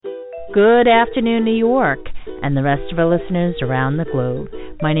Good afternoon, New York, and the rest of our listeners around the globe.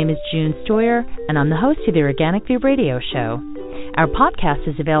 My name is June Stoyer, and I'm the host of the Organic View Radio Show. Our podcast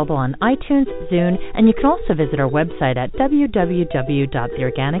is available on iTunes, Zune, and you can also visit our website at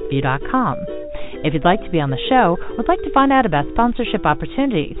www.theorganicview.com. If you'd like to be on the show or would like to find out about sponsorship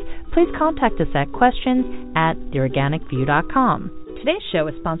opportunities, please contact us at questions@theorganicview.com. Today's show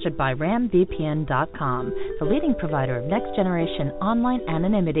is sponsored by ramvpn.com, the leading provider of next-generation online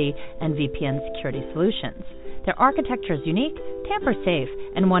anonymity and VPN security solutions. Their architecture is unique, tamper-safe,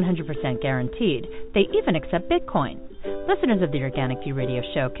 and 100% guaranteed. They even accept Bitcoin. Listeners of the Organic View Radio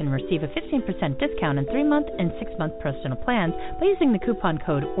Show can receive a 15% discount in 3-month and 6-month personal plans by using the coupon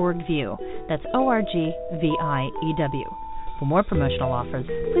code ORGVIEW. That's ORGVIEW. For more promotional offers,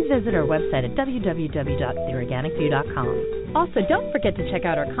 please visit our website at www.theorganicview.com. Also, don't forget to check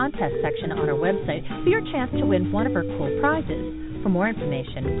out our contest section on our website for your chance to win one of our cool prizes. For more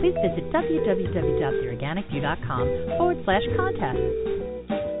information, please visit www.theorganicview.com/contest.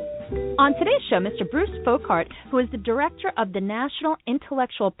 On today's show, Mr. Bruce Folkart, who is the director of the National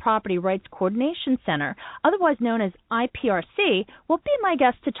Intellectual Property Rights Coordination Center, otherwise known as IPRC, will be my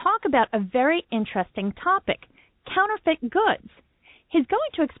guest to talk about a very interesting topic: counterfeit goods. He's going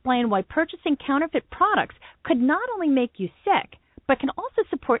to explain why purchasing counterfeit products could not only make you sick, but can also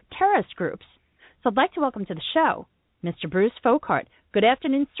support terrorist groups. So I'd like to welcome to the show Mr. Bruce Folkart. Good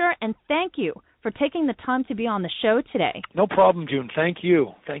afternoon, sir, and thank you for taking the time to be on the show today. No problem, June. Thank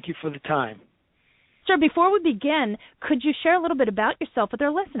you. Thank you for the time. Sir, before we begin, could you share a little bit about yourself with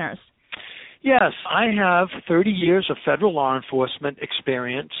our listeners? Yes, I have 30 years of federal law enforcement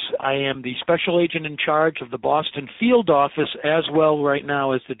experience. I am the special agent in charge of the Boston field office, as well right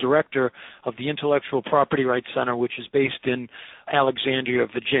now as the director of the Intellectual Property Rights Center, which is based in Alexandria,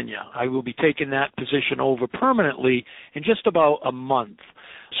 Virginia. I will be taking that position over permanently in just about a month.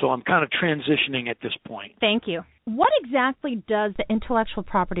 So I'm kind of transitioning at this point. Thank you. What exactly does the Intellectual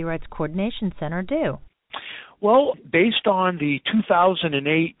Property Rights Coordination Center do? Well, based on the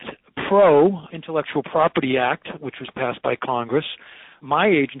 2008 Pro-Intellectual Property Act, which was passed by Congress, my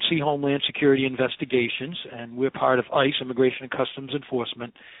agency, Homeland Security Investigations, and we're part of ICE, Immigration and Customs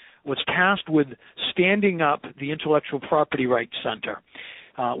Enforcement, was tasked with standing up the Intellectual Property Rights Center,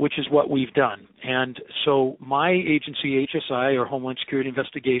 which is what we've done. And so my agency, HSI, or Homeland Security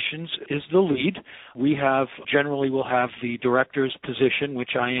Investigations, is the lead. We will have the director's position,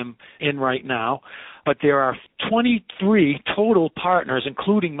 which I am in right now. But there are 23 total partners,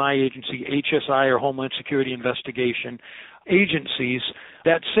 including my agency, HSI, or Homeland Security Investigation agencies,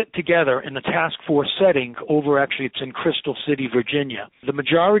 that sit together in the task force setting it's in Crystal City, Virginia. The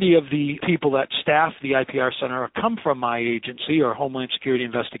majority of the people that staff the IPR Center come from my agency, or Homeland Security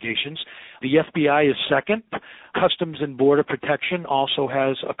Investigations. The FBI is second. Customs and Border Protection also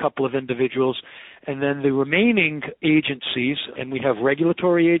has a couple of individuals. And then the remaining agencies, and we have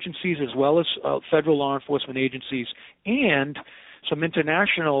regulatory agencies as well as federal law enforcement agencies, and some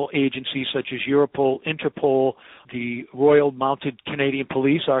international agencies such as Europol, Interpol, the Royal Mounted Canadian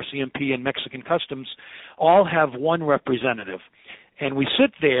Police, RCMP, and Mexican Customs, all have one representative. And we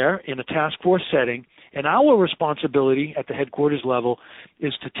sit there in a task force setting, and our responsibility at the headquarters level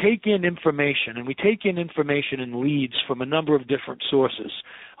is to take in information, and we take in information and leads from a number of different sources.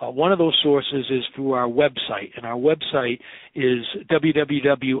 One of those sources is through our website, and our website is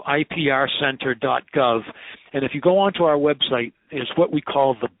www.iprcenter.gov. And if you go onto our website, it's what we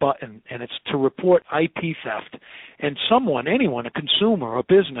call the button, and it's to report IP theft. And anyone, a consumer, a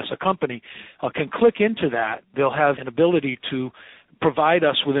business, a company, can click into that. They'll have an ability to provide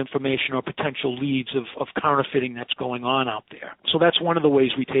us with information or potential leads of counterfeiting that's going on out there. So that's one of the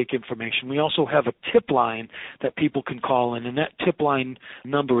ways we take information. We also have a tip line that people can call in, and that tip line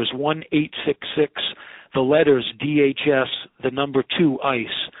number is 1-866, the letters DHS, the number 2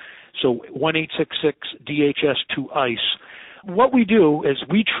 ICE. So 1-866-DHS-2-ICE. What we do is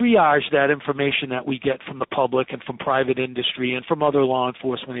we triage that information that we get from the public and from private industry and from other law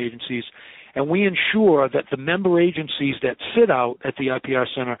enforcement agencies, and we ensure that the member agencies that sit out at the IPR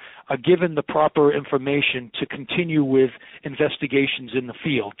Center are given the proper information to continue with investigations in the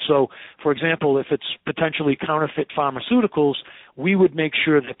field. So, for example, if it's potentially counterfeit pharmaceuticals, we would make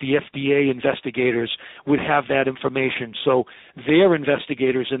sure that the FDA investigators would have that information, so their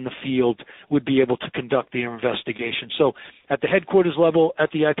investigators in the field would be able to conduct their investigation. So at the headquarters level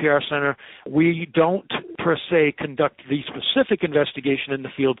at the IPR Center, we don't per se conduct the specific investigation in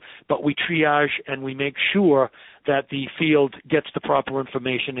the field, but we triage and we make sure that the field gets the proper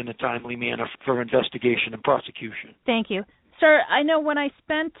information in a timely manner for investigation and prosecution. Thank you. Sir, I know when I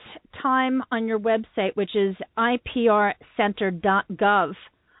spent time on your website, which is iprcenter.gov,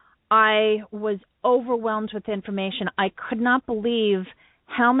 I was overwhelmed with information. I could not believe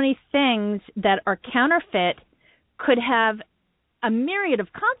how many things that are counterfeit could have a myriad of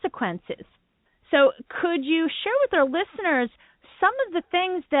consequences. So could you share with our listeners some of the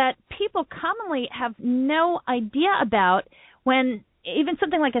things that people commonly have no idea about when even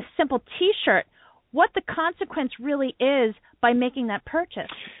something like a simple T-shirt, what the consequence really is by making that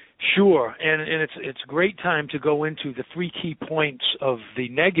purchase? Sure, and it's a great time to go into the three key points of the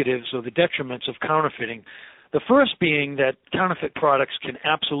negatives or the detriments of counterfeiting. The first being that counterfeit products can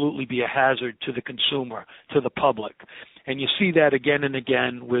absolutely be a hazard to the consumer, to the public. And you see that again and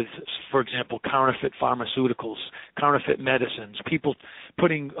again with, for example, counterfeit pharmaceuticals, counterfeit medicines, people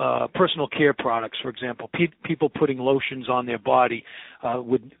putting personal care products, for example, people putting lotions on their body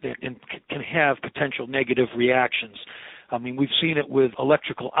and can have potential negative reactions. I mean, we've seen it with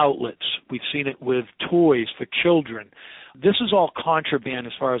electrical outlets. We've seen it with toys for children. This is all contraband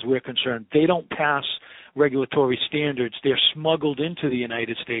as far as we're concerned. They don't pass regulatory standards. They're smuggled into the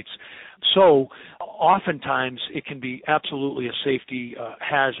United States. So oftentimes it can be absolutely a safety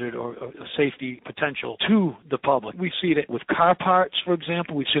hazard or a safety potential to the public. We've seen it with car parts, for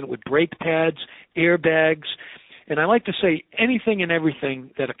example. We've seen it with brake pads, airbags. And I like to say anything and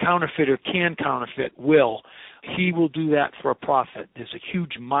everything that a counterfeiter can counterfeit will. He will do that for a profit. There's a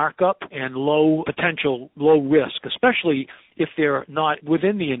huge markup and low risk, especially if they're not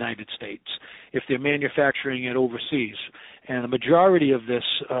within the United States, if they're manufacturing it overseas. And the majority of this,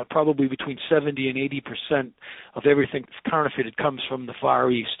 probably between 70 and 80% of everything counterfeited comes from the Far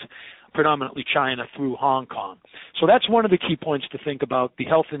East, predominantly China through Hong Kong. So that's one of the key points to think about. The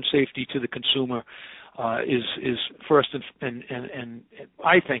health and safety to the consumer is first and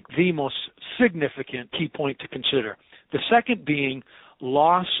I think the most significant key point to consider. The second being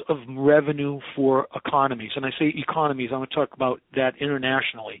loss of revenue for economies. And I say economies, I'm going to talk about that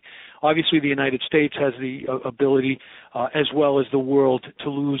internationally. Obviously, the United States has the ability, as well as the world, to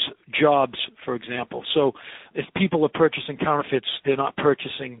lose jobs, for example. So if people are purchasing counterfeits, they're not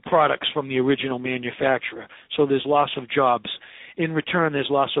purchasing products from the original manufacturer. So there's loss of jobs. In return, there's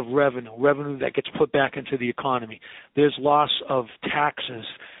loss of revenue that gets put back into the economy. There's loss of taxes.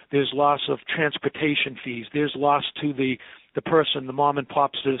 There's loss of transportation fees. There's loss to the person, the mom and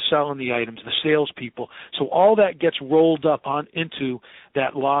pops that are selling the items, the salespeople. So all that gets rolled up into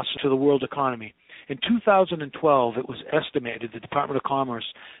that loss to the world economy. In 2012, it was estimated, the Department of Commerce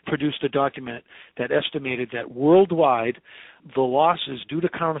produced a document that estimated that worldwide, the losses due to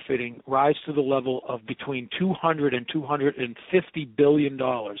counterfeiting rise to the level of between $200 and $250 billion,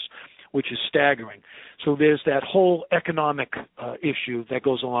 which is staggering. So there's that whole economic issue that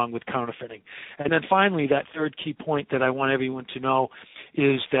goes along with counterfeiting. And then finally, that third key point that I want everyone to know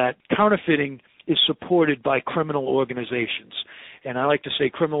is that counterfeiting is supported by criminal organizations. And I like to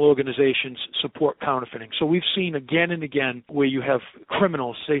say criminal organizations support counterfeiting. So we've seen again and again where you have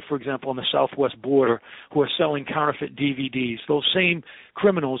criminals, say, for example, on the southwest border, who are selling counterfeit DVDs. Those same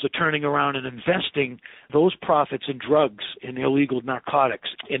criminals are turning around and investing those profits in drugs, in illegal narcotics,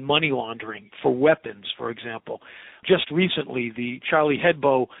 in money laundering, for weapons, for example. Just recently, the Charlie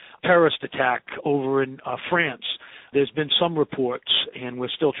Hebdo terrorist attack over in France, there's been some reports, and we're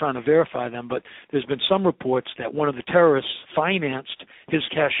still trying to verify them, but there's been some reports that one of the terrorists financed his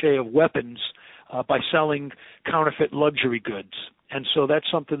cache of weapons by selling counterfeit luxury goods. And so that's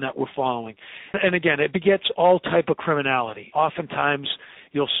something that we're following. And again, it begets all type of criminality. Oftentimes,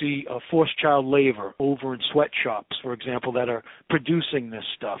 you'll see forced child labor over in sweatshops, for example, that are producing this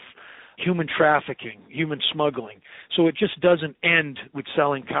stuff. Human trafficking, human smuggling. So it just doesn't end with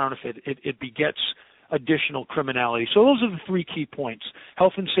selling counterfeit. It begets additional criminality. So those are the three key points: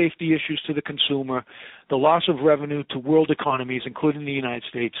 health and safety issues to the consumer, the loss of revenue to world economies, including the United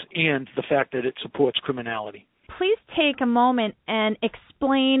States, and the fact that it supports criminality. Please take a moment and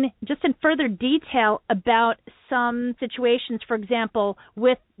explain just in further detail about some situations, for example,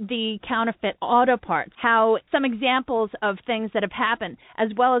 with the counterfeit auto parts, how some examples of things that have happened, as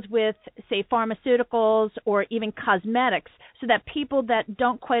well as with, say, pharmaceuticals or even cosmetics, so that people that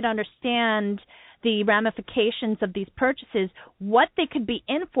don't quite understand the ramifications of these purchases, what they could be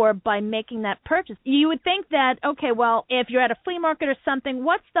in for by making that purchase. You would think that, okay, well, if you're at a flea market or something,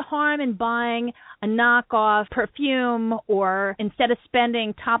 what's the harm in buying a knockoff perfume, or instead of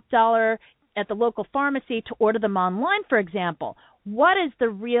spending top dollar at the local pharmacy to order them online, for example? What is the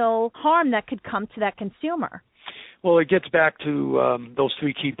real harm that could come to that consumer? Well, it gets back to those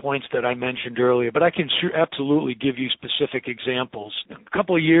three key points that I mentioned earlier, but I can absolutely give you specific examples. A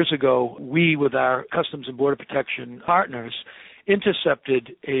couple of years ago, we, with our Customs and Border Protection partners,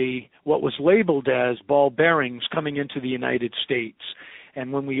 intercepted what was labeled as ball bearings coming into the United States.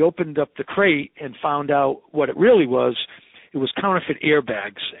 And when we opened up the crate and found out what it really was, it was counterfeit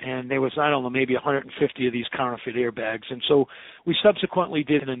airbags, and there was, I don't know, maybe 150 of these counterfeit airbags. And so we subsequently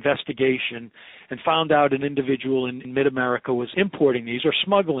did an investigation and found out an individual in Mid-America was importing these or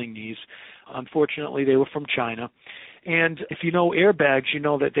smuggling these. Unfortunately, they were from China. And if you know airbags, you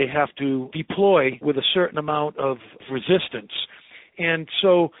know that they have to deploy with a certain amount of resistance. And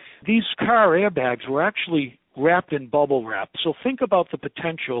so these car airbags were actually wrapped in bubble wrap. So think about the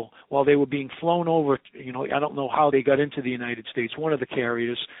potential while they were being flown over, I don't know how they got into the United States, one of the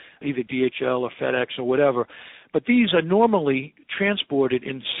carriers, either DHL or FedEx or whatever. But these are normally transported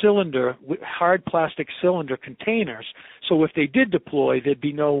in hard plastic cylinder containers. So if they did deploy, there'd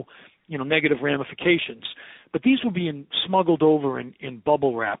be no, negative ramifications. But these were being smuggled over in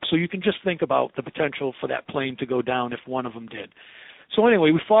bubble wrap. So you can just think about the potential for that plane to go down if one of them did. So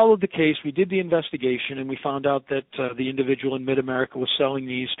anyway, we followed the case, we did the investigation, and we found out that the individual in Mid-America was selling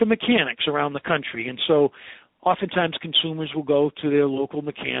these to mechanics around the country. And so oftentimes consumers will go to their local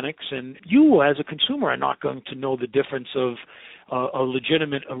mechanics, and you as a consumer are not going to know the difference of a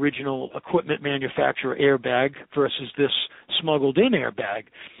legitimate original equipment manufacturer airbag versus this smuggled-in airbag.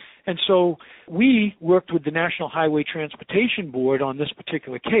 And so we worked with the National Highway Transportation Board on this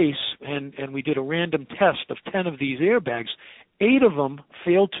particular case, and we did a random test of 10 of these airbags. 8 of them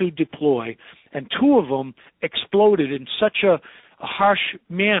failed to deploy, and 2 of them exploded in such a harsh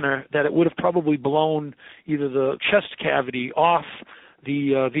manner that it would have probably blown either the chest cavity off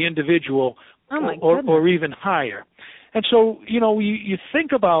the individual or even higher. And so, you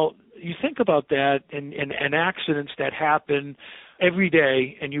think about that and accidents that happen every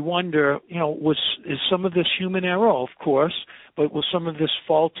day, and you wonder, is some of this human error? Of course, but was some of this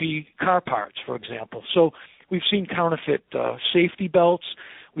faulty car parts, for example? So we've seen counterfeit safety belts.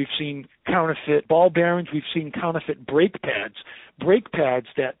 We've seen counterfeit ball bearings. We've seen counterfeit brake pads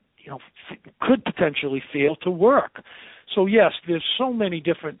that could potentially fail to work. So yes, there's so many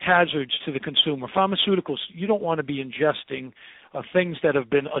different hazards to the consumer. Pharmaceuticals, you don't want to be ingesting things that have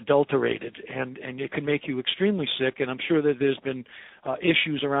been adulterated, and it can make you extremely sick. And I'm sure that there's been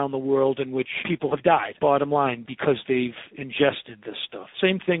issues around the world in which people have died, bottom line, because they've ingested this stuff.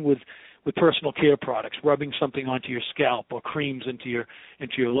 Same thing with personal care products, rubbing something onto your scalp or creams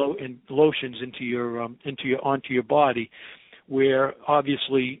lotions onto your body, where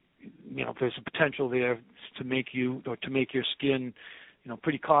obviously there's a potential there to make your skin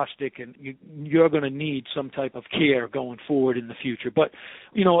pretty caustic, and you're going to need some type of care going forward in the future. But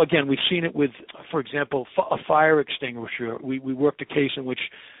again, we've seen it with, for example, a fire extinguisher. We worked a case in which,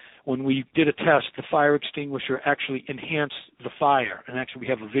 when we did a test, the fire extinguisher actually enhanced the fire, and actually we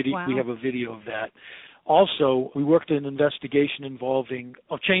have a video. Wow. We have a video of that. Also, we worked an investigation involving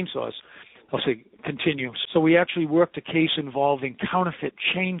chainsaws. Continue. So we actually worked a case involving counterfeit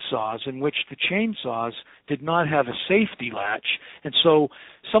chainsaws, in which the chainsaws did not have a safety latch, and so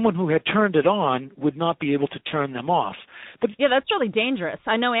someone who had turned it on would not be able to turn them off. But yeah, that's really dangerous.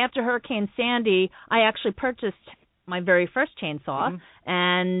 I know after Hurricane Sandy, I actually purchased my very first chainsaw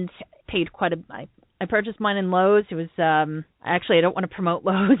and paid I purchased mine in Lowe's. It was actually, I don't want to promote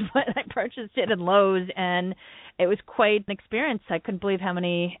Lowe's, but I purchased it in Lowe's, and it was quite an experience. I couldn't believe how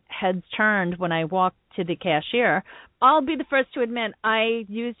many heads turned when I walked to the cashier. I'll be the first to admit I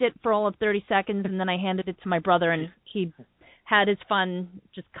used it for all of 30 seconds, and then I handed it to my brother, and he had his fun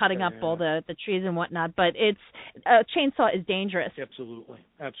just cutting up all the trees and whatnot. But a chainsaw is dangerous. Absolutely.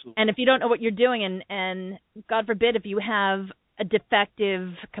 And if you don't know what you're doing, and God forbid if you have a defective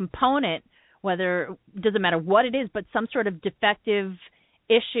component, whether it doesn't matter what it is, but some sort of defective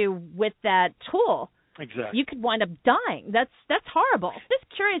issue with that tool, exactly, you could wind up dying. That's horrible. Just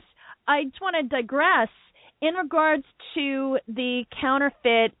curious, I just want to digress in regards to the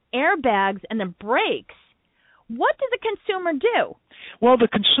counterfeit airbags and the brakes. What does the consumer do? Well, the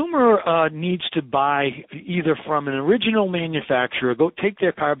consumer needs to buy either from an original manufacturer, go take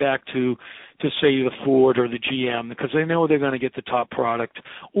their car back to say the Ford or the GM, because they know they're going to get the top product,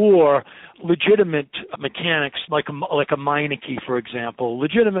 or legitimate mechanics like a Meineke, for example,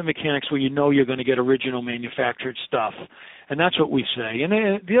 legitimate mechanics where you're going to get original manufactured stuff. And that's what we say. And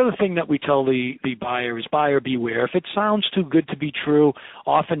the other thing that we tell the buyer is buyer beware. If it sounds too good to be true,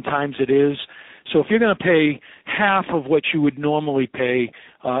 oftentimes it is. So if you're going to pay half of what you would normally pay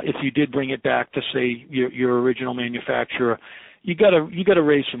if you did bring it back to, say, your original manufacturer, you got to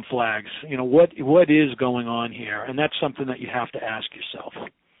raise some flags. What is going on here? And that's something that you have to ask yourself.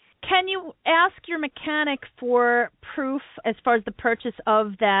 Can you ask your mechanic for proof as far as the purchase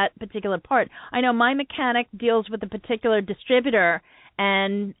of that particular part? I know my mechanic deals with a particular distributor,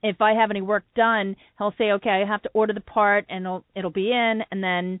 And if I have any work done, he'll say, okay, I have to order the part, and it'll be in, and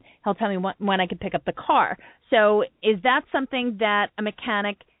then he'll tell me when I can pick up the car. So is that something that a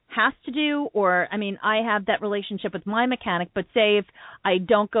mechanic has to do? Or, I mean, I have that relationship with my mechanic, but say if I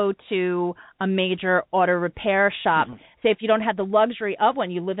don't go to a major auto repair shop, say if you don't have the luxury of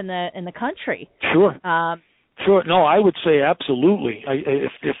one, you live in the country. Sure. Sure. No, I would say absolutely.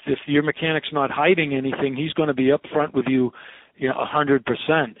 If your mechanic's not hiding anything, he's going to be upfront with you, 100%.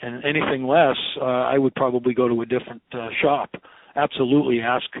 And anything less, I would probably go to a different shop. Absolutely,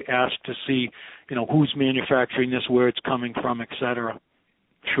 ask to see, who's manufacturing this, where it's coming from, et cetera.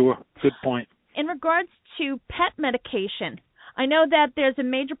 Sure. Good point. In regards to pet medication, I know that there's a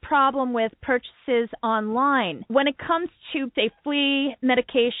major problem with purchases online. When it comes to, say, flea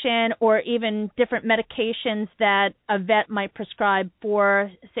medication or even different medications that a vet might prescribe for,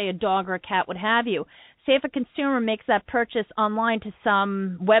 say, a dog or a cat, what have you, say if a consumer makes that purchase online to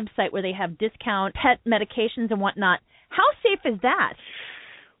some website where they have discount pet medications and whatnot, how safe is that?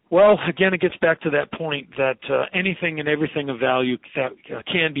 Well, again, it gets back to that point that anything and everything of value that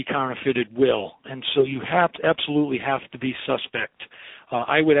can be counterfeited will. And so you absolutely have to be suspect.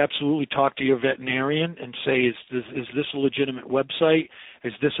 I would absolutely talk to your veterinarian and say, is this a legitimate website?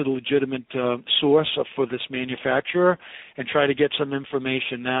 Is this a legitimate source for this manufacturer? And try to get some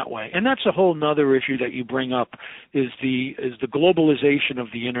information that way. And that's a whole other issue that you bring up, is the globalization of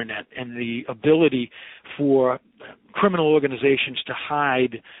the Internet and the ability for criminal organizations to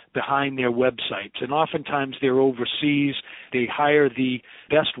hide behind their websites. And oftentimes they're overseas. They hire the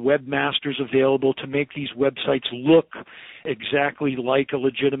best webmasters available to make these websites look exactly like a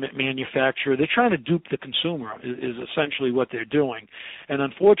legitimate manufacturer. They're trying to dupe the consumer is essentially what they're doing. And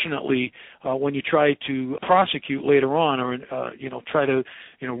unfortunately, when you try to prosecute later on or, try to,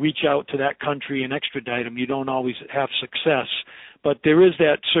 reach out to that country and extradite them, you don't always have success. But there is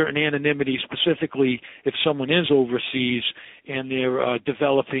that certain anonymity, specifically if someone is overseas and they're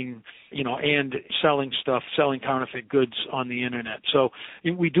developing, and selling counterfeit goods on the Internet. So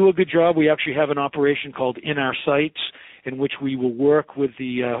we do a good job. We actually have an operation called In Our Sites, in which we will work with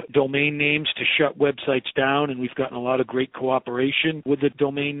the domain names to shut websites down, and we've gotten a lot of great cooperation with the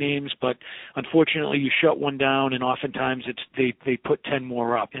domain names. But unfortunately, you shut one down, and oftentimes they put 10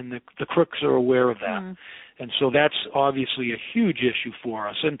 more up, and the crooks are aware of that. And so that's obviously a huge issue for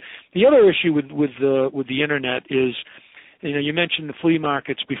us. And the other issue with the Internet is, you mentioned the flea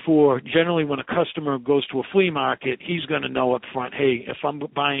markets before. Generally, when a customer goes to a flea market, he's going to know up front, hey, if I'm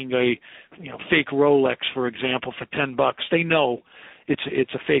buying a fake Rolex, for example, for $10, they know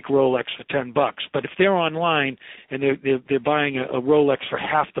it's a fake Rolex for $10. But if they're online and they're buying a Rolex for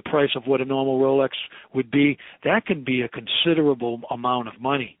half the price of what a normal Rolex would be, that can be a considerable amount of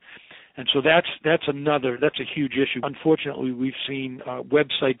money. And so that's a huge issue. Unfortunately, we've seen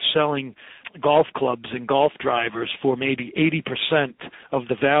websites selling golf clubs and golf drivers for maybe 80% of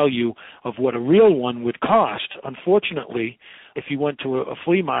the value of what a real one would cost. Unfortunately, if you went to a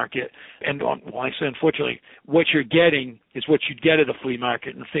flea market, and I say unfortunately, what you're getting is what you'd get at a flea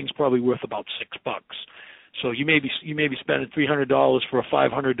market, and the thing's probably worth about $6. So you may be spending $300 for a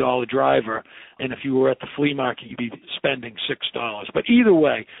 $500 driver, and if you were at the flea market, you'd be spending $6. But either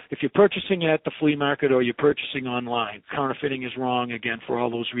way, if you're purchasing at the flea market or you're purchasing online, counterfeiting is wrong, again, for all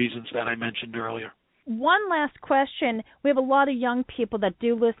those reasons that I mentioned earlier. One last question. We have a lot of young people that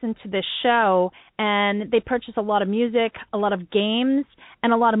do listen to this show, and they purchase a lot of music, a lot of games,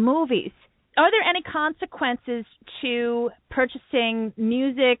 and a lot of movies. Are there any consequences to purchasing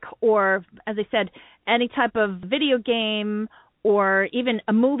music or, as I said, any type of video game or even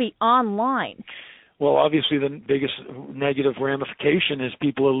a movie online? Well, obviously the biggest negative ramification is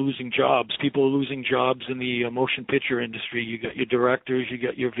people are losing jobs. People are losing jobs in the motion picture industry. You got your directors, you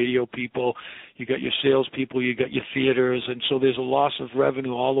got your video people, you got your salespeople, you got your theaters, and so there's a loss of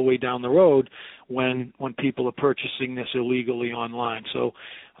revenue all the way down the road when people are purchasing this illegally online. So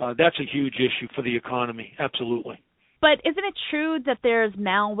that's a huge issue for the economy, absolutely. But isn't it true that there's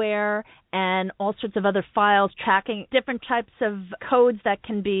malware and all sorts of other files tracking different types of codes that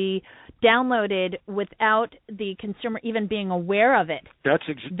can be downloaded without the consumer even being aware of it?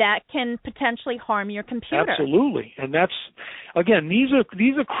 That can potentially harm your computer. Absolutely. And that's, again, these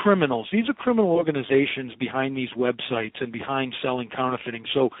are criminals. These are criminal organizations behind these websites and behind selling counterfeiting.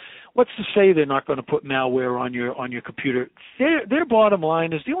 So what's to say they're not going to put malware on your computer? Their bottom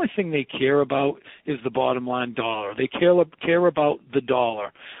line is the only thing they care about is the bottom line dollar. They care about the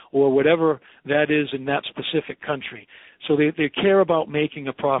dollar or whatever that is in that specific country. So they care about making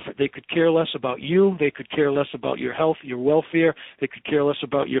a profit. They could care less about you. They could care less about your health, your welfare. They could care less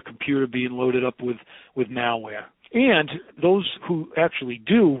about your computer being loaded up with malware. And those who actually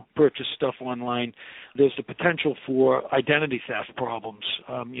do purchase stuff online, there's the potential for identity theft problems.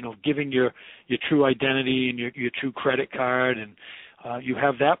 Giving your true identity and your true credit card, and you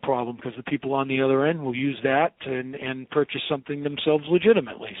have that problem because the people on the other end will use that and purchase something themselves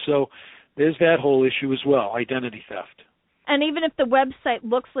legitimately. So there's that whole issue as well, identity theft. And even if the website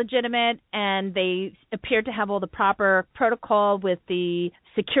looks legitimate and they appear to have all the proper protocol with the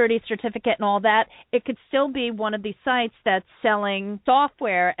security certificate and all that, it could still be one of these sites that's selling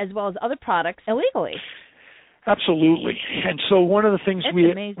software as well as other products illegally. Absolutely. And so one of the things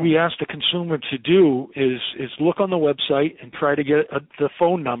we ask the consumer to do is look on the website and try to get the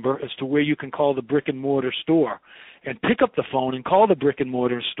phone number as to where you can call the brick and mortar store, and pick up the phone and call the brick and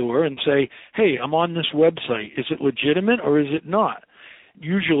mortar store and say, hey, I'm on this website. Is it legitimate or is it not?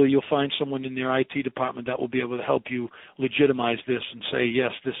 Usually you'll find someone in their IT department that will be able to help you legitimize this and say,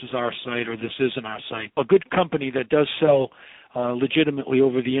 yes, this is our site or this isn't our site. A good company that does sell legitimately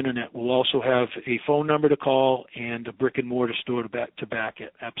over the Internet will also have a phone number to call and a brick and mortar store to back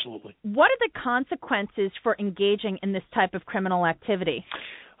it. Absolutely. What are the consequences for engaging in this type of criminal activity?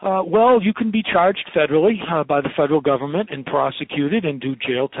 Well, you can be charged federally by the federal government and prosecuted and do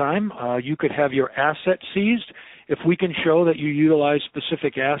jail time. You could have your assets seized. If we can show that you utilize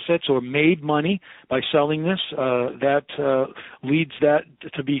specific assets or made money by selling this, that leads that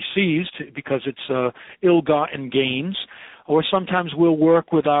to be seized because it's ill-gotten gains. Or sometimes we'll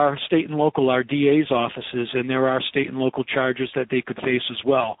work with our state and local, our DA's offices, and there are state and local charges that they could face as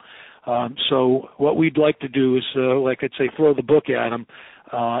well. So what we'd like to do is, like I'd say, throw the book at them,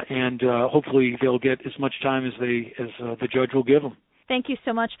 and hopefully they'll get as much time as the judge will give them. Thank you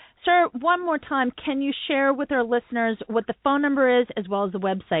so much. Sir, one more time, can you share with our listeners what the phone number is as well as the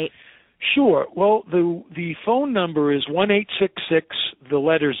website? Sure. Well, the phone number is 1-866, the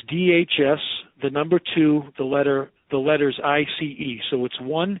letters DHS, the number 2, the letters ICE. So it's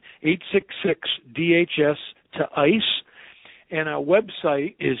 1-866-DHS to ICE. And our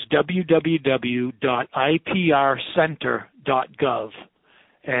website is www.iprcenter.gov.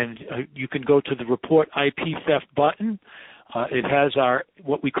 And you can go to the Report IP Theft button. It has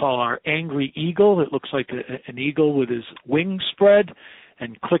what we call our angry eagle. It looks like an eagle with his wings spread.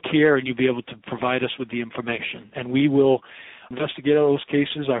 And click here, and you'll be able to provide us with the information. And we will investigate those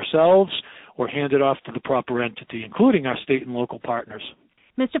cases ourselves or hand it off to the proper entity, including our state and local partners.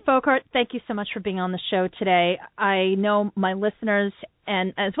 Mr. Folkart, thank you so much for being on the show today. I know my listeners,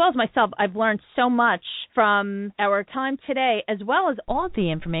 and as well as myself, I've learned so much from our time today, as well as all of the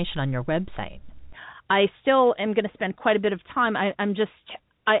information on your website. I still am going to spend quite a bit of time. I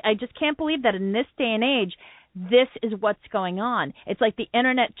just can't believe that in this day and age, this is what's going on. It's like the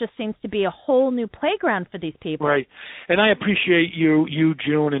Internet just seems to be a whole new playground for these people. Right. And I appreciate you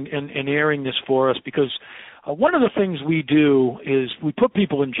June, and airing this for us, because one of the things we do is we put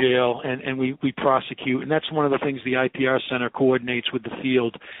people in jail and we prosecute, and that's one of the things the IPR Center coordinates with the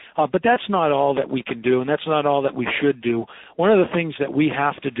field. But that's not all that we can do, and that's not all that we should do. One of the things that we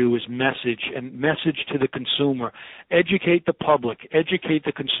have to do is message to the consumer, educate the public, educate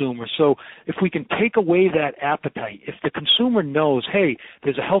the consumer. So if we can take away that appetite, if the consumer knows, hey,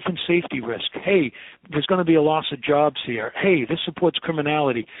 there's a health and safety risk, hey, there's going to be a loss of jobs here, hey, this supports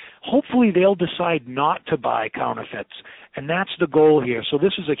criminality, hopefully they'll decide not to buy counterfeits. And that's the goal here. So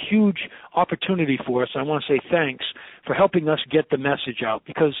this is a huge opportunity for us. I want to say thanks for helping us get the message out,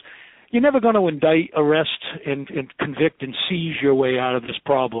 because you're never going to indict, arrest, and convict and seize your way out of this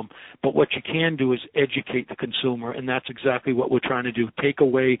problem. But what you can do is educate the consumer, and that's exactly what we're trying to do, take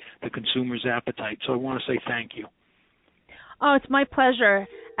away the consumer's appetite. So I want to say thank you. Oh, it's my pleasure.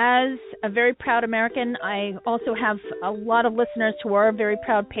 As a very proud American, I also have a lot of listeners who are very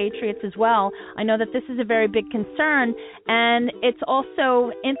proud patriots as well. I know that this is a very big concern, and it's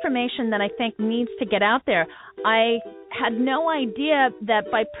also information that I think needs to get out there. I had no idea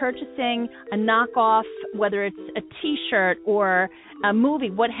that by purchasing a knockoff, whether it's a T-shirt or a movie,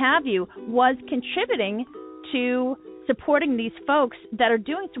 what have you, was contributing to supporting these folks that are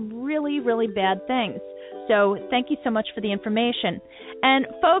doing some really, really bad things. So thank you so much for the information. And,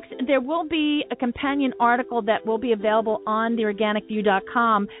 folks, there will be a companion article that will be available on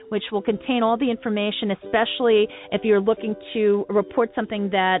theorganicview.com, which will contain all the information, especially if you're looking to report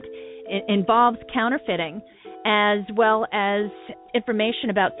something that involves counterfeiting, as well as information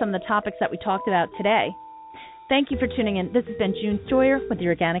about some of the topics that we talked about today. Thank you for tuning in. This has been June Sawyer with the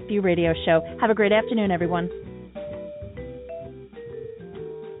Organic View Radio Show. Have a great afternoon, everyone.